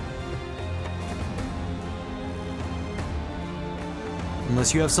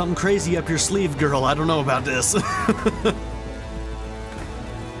 Unless you have something crazy up your sleeve, girl, I don't know about this.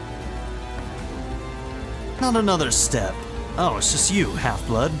 Not another step. Oh, it's just you,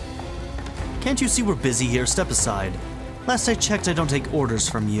 Half-Blood. Can't you see we're busy here? Step aside. Last I checked, I don't take orders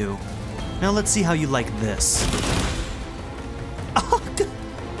from you. Now let's see how you like this.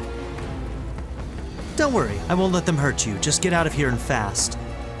 Don't worry, I won't let them hurt you. Just get out of here and fast.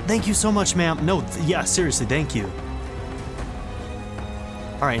 Thank you so much, ma'am. No, yeah, seriously, thank you.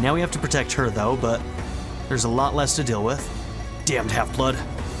 Alright, now we have to protect her, though, but there's a lot less to deal with. Damned Half-Blood.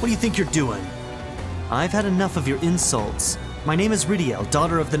 What do you think you're doing? I've had enough of your insults. My name is Ridiel,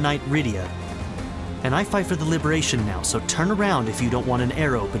 daughter of the Knight Rydia. And I fight for the liberation now, so turn around if you don't want an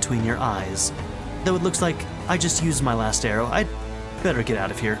arrow between your eyes. Though it looks like I just used my last arrow, I'd better get out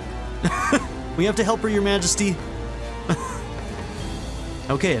of here. We have to help her, Your Majesty.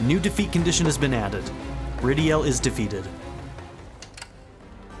 Okay, a new defeat condition has been added. Ridiel is defeated.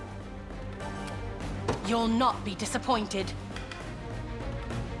 You'll not be disappointed.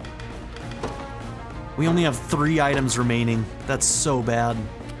 We only have 3 items remaining. That's so bad.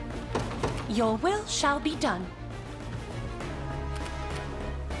 Your will shall be done.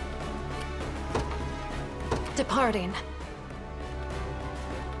 Departing.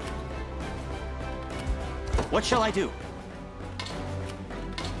 What shall I do?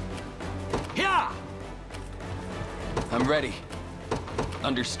 Yeah! I'm ready.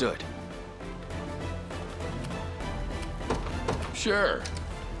 Understood. Sure.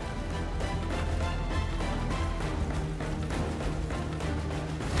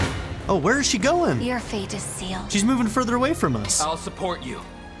 Oh, where is she going? Your fate is sealed. She's moving further away from us. I'll support you.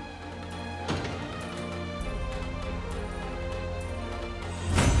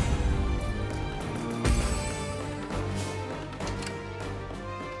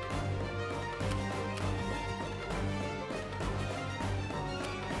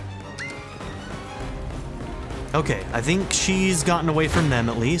 Okay, I think she's gotten away from them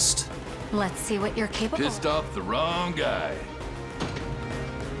at least. Let's see what you're capable of. Pissed off the wrong guy.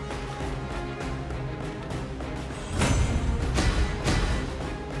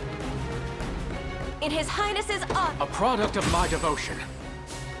 In His Highness's honor. A product of my devotion.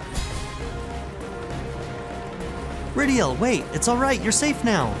 Ridiel, wait, it's alright, you're safe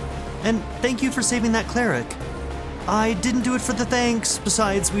now. And thank you for saving that cleric. I didn't do it for the thanks,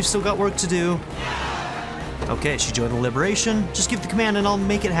 besides, we've still got work to do. Okay, she joined the Liberation. Just give the command and I'll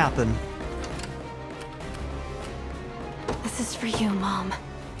make it happen. This is for you, Mom.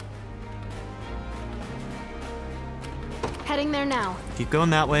 Heading there now. Keep going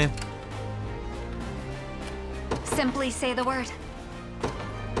that way. Simply say the word.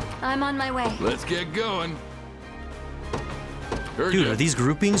 I'm on my way. Let's get going. Dude, are these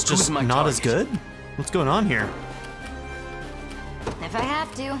groupings just not as good? What's going on here? If I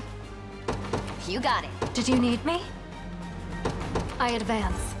have to. You got it. Did you need me? I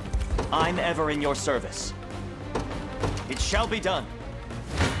advance. I'm ever in your service. It shall be done.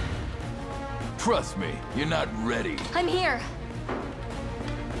 Trust me, you're not ready. I'm here.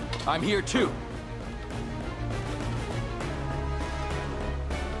 I'm here too.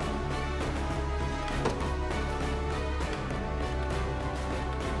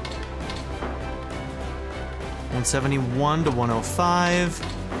 $171 to $105.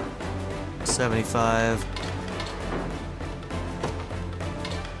 75.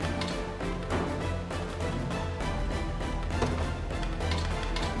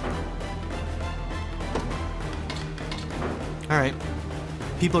 All right.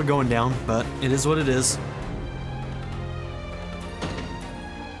 People are going down, but it is what it is.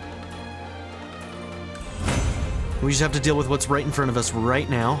 We just have to deal with what's right in front of us right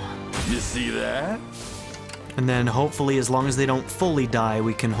now. You see that? And then hopefully, as long as they don't fully die,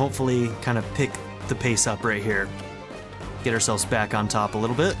 we can hopefully kind of pick the pace up right here. Get ourselves back on top a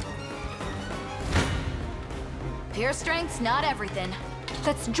little bit. Pure strength's not everything.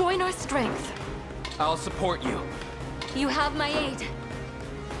 Let's join our strength. I'll support you. You have my aid.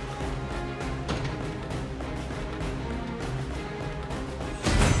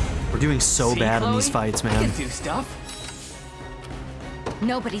 We're doing so bad in these Chloe? fights, I man. can do stuff.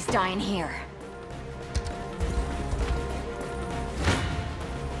 Nobody's dying here.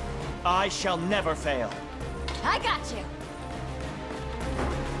 I shall never fail. I got you.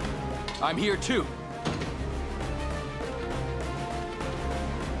 I'm here too.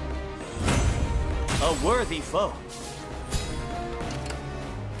 A worthy foe.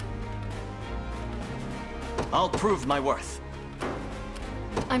 I'll prove my worth.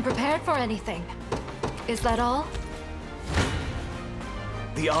 I'm prepared for anything. Is that all?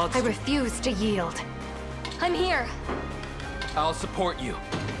 The odds... I refuse to yield. I'm here. I'll support you.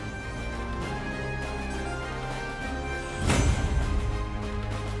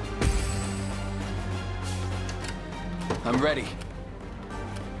 I'm ready.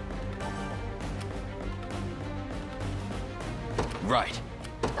 Right.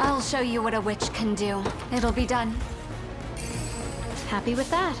 I'll show you what a witch can do. It'll be done. Happy with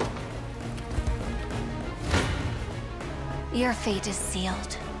that? Your fate is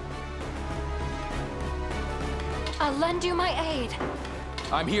sealed. I'll lend you my aid.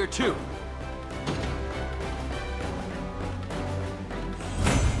 I'm here too.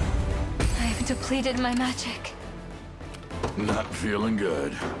 I've depleted my magic. Not feeling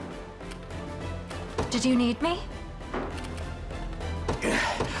good. Did you need me?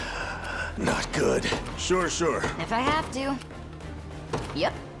 Not good. Sure. If I have to.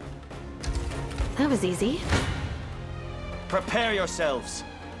 Yep. That was easy. Prepare yourselves.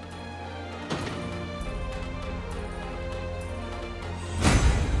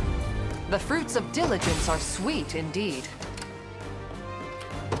 The fruits of diligence are sweet indeed.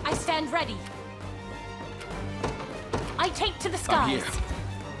 I stand ready. I take to the I'm skies. here.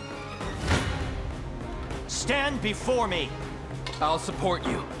 Stand before me. I'll support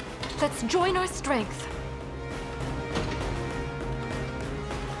you. Let's join our strength.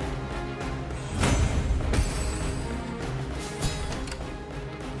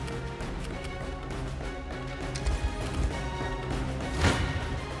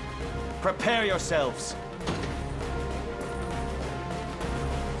 Prepare yourselves.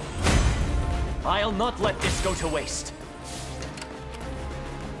 I'll not let this go to waste.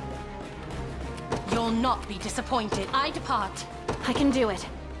 You'll not be disappointed. I depart. I can do it.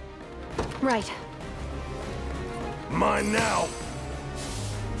 Right. Mine now.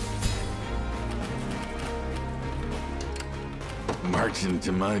 Marching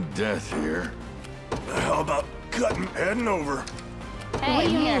to my death here. How about heading over? What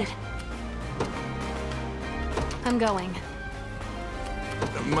do you need? I'm going.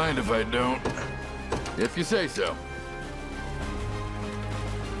 Mind if I don't? If you say so.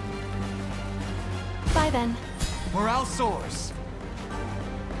 Bye then. Morale soars.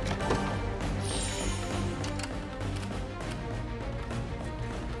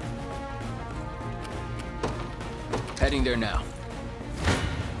 Heading there now.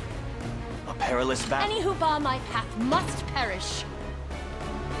 A perilous battle. Any who bar my path must perish.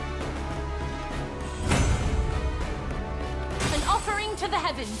 An offering to the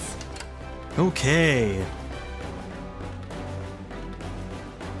heavens. Okay.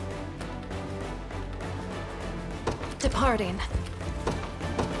 Departing.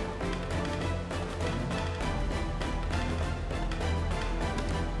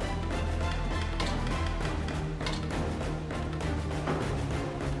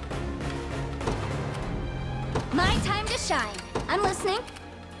 My time to shine. I'm listening.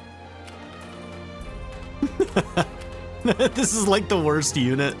 This is like the worst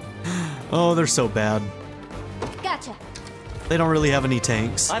unit. Oh, they're so bad. Gotcha. They don't really have any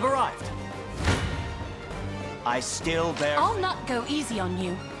tanks. I've arrived. I still bear... I'll not go easy on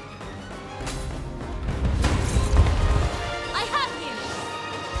you. I have you!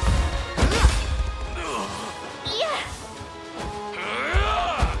 Yeah!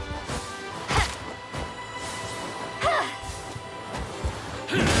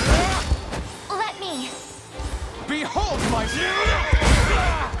 Let me. Behold my...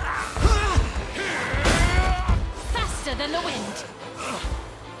 Faster than the wind.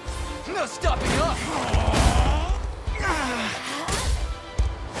 No stopping up!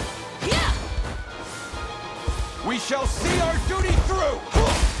 Yeah! We shall see our duty through!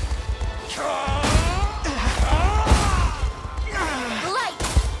 Light!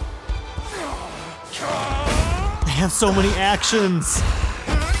 They have so many actions.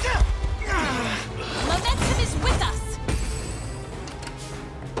 Momentum is with us!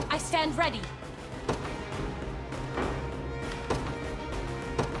 I stand ready.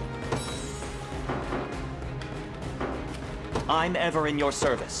 I'm ever in your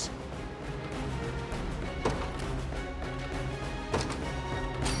service.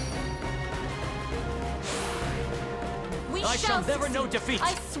 We I shall never succeed. know defeat.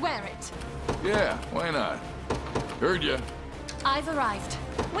 I swear it. Yeah, why not? Heard ya. I've arrived.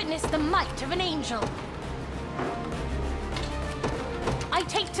 Witness the might of an angel. I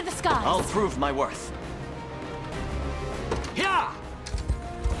take to the skies. I'll prove my worth. Yeah!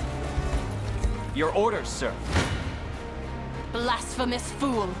 Your orders, sir. Blasphemous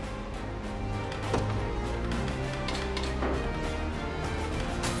fool.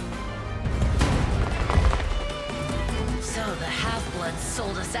 Oh, the half-bloods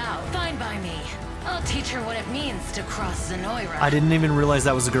sold us out. Fine by me. I'll teach her what it means to cross Zenoira. I didn't even realize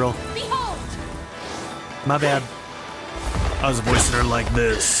that was a girl. Behold! My bad. I was voicing her like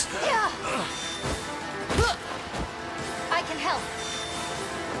this. I can help.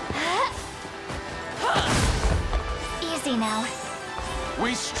 Easy now.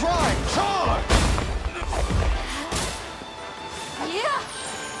 We strike! Charge! Yeah.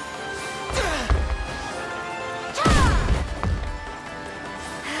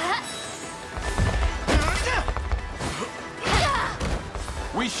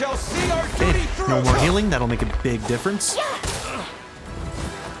 We shall see our duty through! No more healing, that'll make a big difference.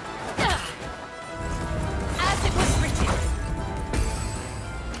 As it was written.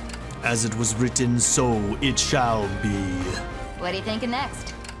 As it was written, so it shall be. What are you thinking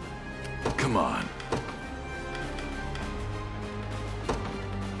next? Come on.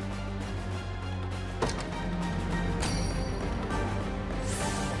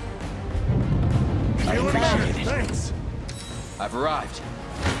 Thanks. I've arrived.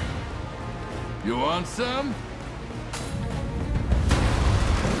 You want some?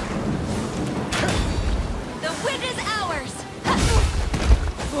 The win is ours!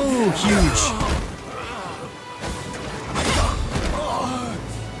 Oh, huge.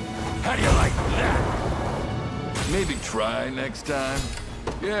 How do you like that? Maybe try next time?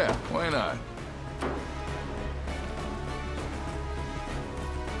 Yeah, why not?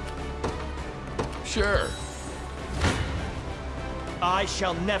 Sure. I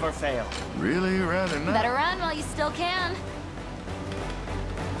shall never fail. Really? Rather not? Better run while you still can.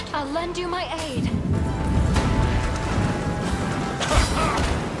 I'll lend you my aid.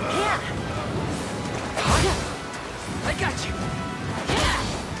 Yeah. I got you.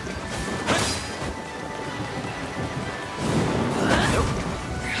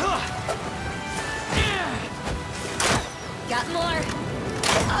 Got more.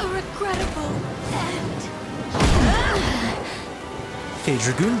 A regrettable end. Okay,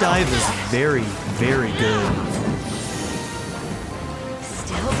 Dragoon Dive is very, very good.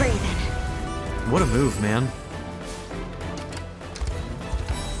 Still breathing. What a move, man.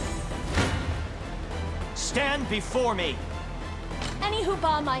 Stand before me. Any who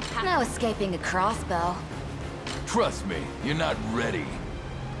bar my path. No escaping a crossbow. Trust me, you're not ready.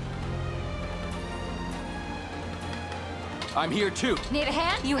 I'm here too. Need a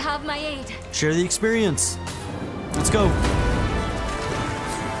hand? You have my aid. Share the experience. Let's go.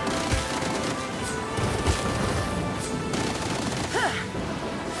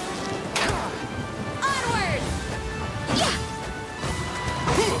 Onward! Yeah!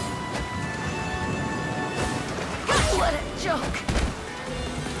 What a joke.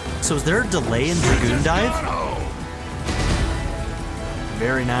 So is there a delay in Dragoon Dive?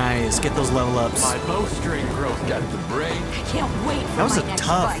 Very nice. Get those level ups. My bowstring growth Got the brain. I can't wait for That was my a next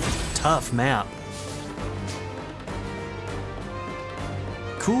tough, fight. tough map.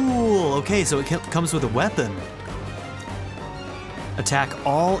 Cool. Okay, so it comes with a weapon. Attack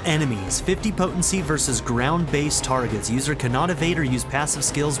all enemies. 50 potency versus ground-based targets. User cannot evade or use passive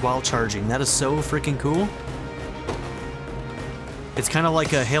skills while charging. That is so freaking cool. It's kind of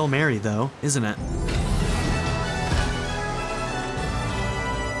like a Hail Mary, though, isn't it?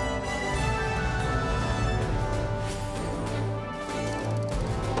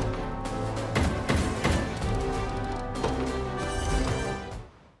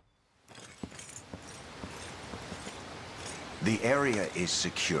 The area is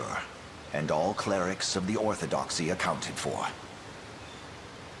secure, and all clerics of the Orthodoxy accounted for.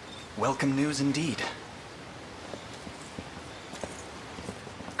 Welcome news indeed.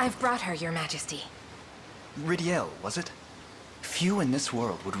 I've brought her, Your Majesty. Ridiel, was it? Few in this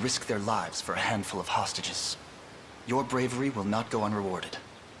world would risk their lives for a handful of hostages. Your bravery will not go unrewarded.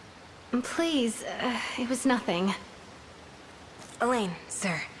 Please, it was nothing. Alain,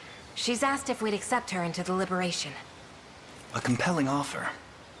 sir. She's asked if we'd accept her into the Liberation. A compelling offer.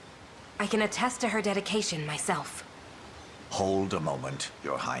 I can attest to her dedication myself. Hold a moment,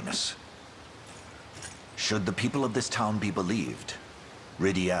 Your Highness. Should the people of this town be believed,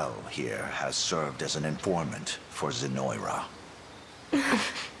 Ridiel here has served as an informant for Zenoira.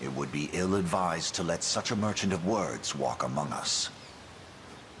 It would be ill-advised to let such a merchant of words walk among us.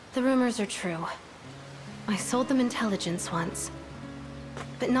 The rumors are true. I sold them intelligence once.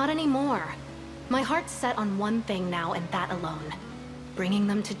 But not anymore. My heart's set on one thing now, and that alone. Bringing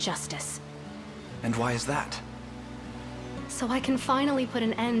them to justice. And why is that? So I can finally put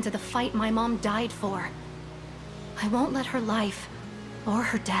an end to the fight my mom died for. I won't let her life, or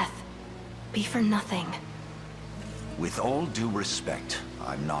her death, be for nothing. With all due respect,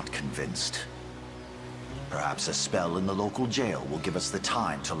 I'm not convinced. Perhaps a spell in the local jail will give us the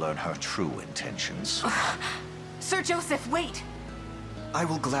time to learn her true intentions. Sir Joseph, wait! I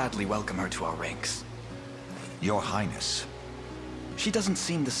will gladly welcome her to our ranks. Your Highness. She doesn't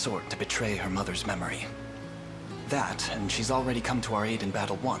seem the sort to betray her mother's memory. That, and she's already come to our aid in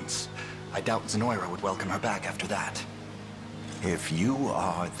battle once. I doubt Zenoira would welcome her back after that. If you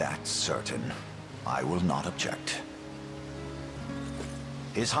are that certain, I will not object.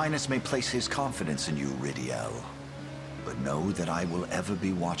 His Highness may place his confidence in you, Ridiel. But know that I will ever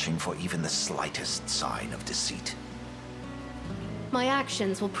be watching for even the slightest sign of deceit. My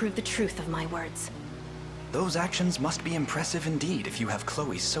actions will prove the truth of my words. Those actions must be impressive indeed if you have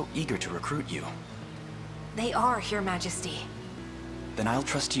Chloe so eager to recruit you. They are, Your Majesty. Then I'll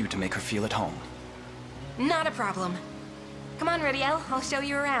trust you to make her feel at home. Not a problem. Come on, Ridiel, I'll show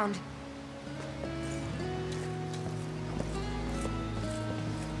you around.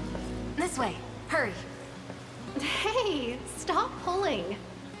 This way, hurry. Hey, stop pulling.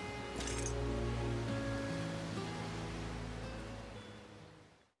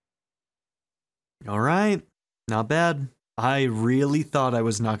 All right, not bad. I really thought I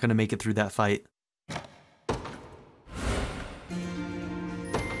was not going to make it through that fight.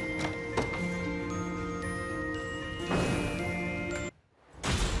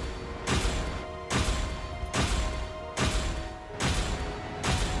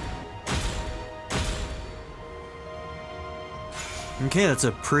 Okay, that's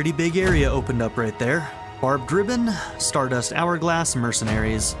a pretty big area opened up right there. Barbed Ribbon, Stardust Hourglass,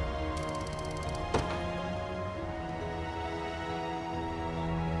 Mercenaries.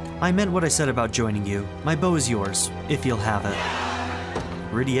 I meant what I said about joining you. My bow is yours, if you'll have it.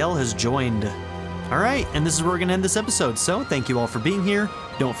 Ridiel has joined. Alright, and this is where we're going to end this episode, so thank you all for being here.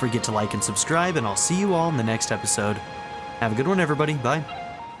 Don't forget to like and subscribe, and I'll see you all in the next episode. Have a good one, everybody. Bye.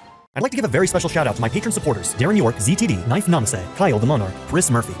 I'd like to give a very special shout out to my patron supporters: Darren York, ZTD, Knife Namaste, Kyle the Monarch,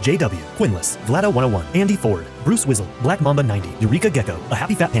 Chris Murphy, JW, Quinless, Vlado101, Andy Ford, Bruce Wizzle, Black Mamba 90, Eureka Gecko, A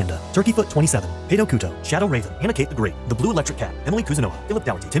Happy Fat Panda, Turkeyfoot 27, Pedo Kuto, Shadow Raven, Anna Kate the Great, The Blue Electric Cat, Emily Kuzanoa, Philip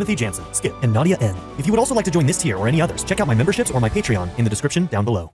Dougherty, Timothy Jansen, Skip, and Nadia N. If you would also like to join this tier or any others, check out my memberships or my Patreon in the description down below.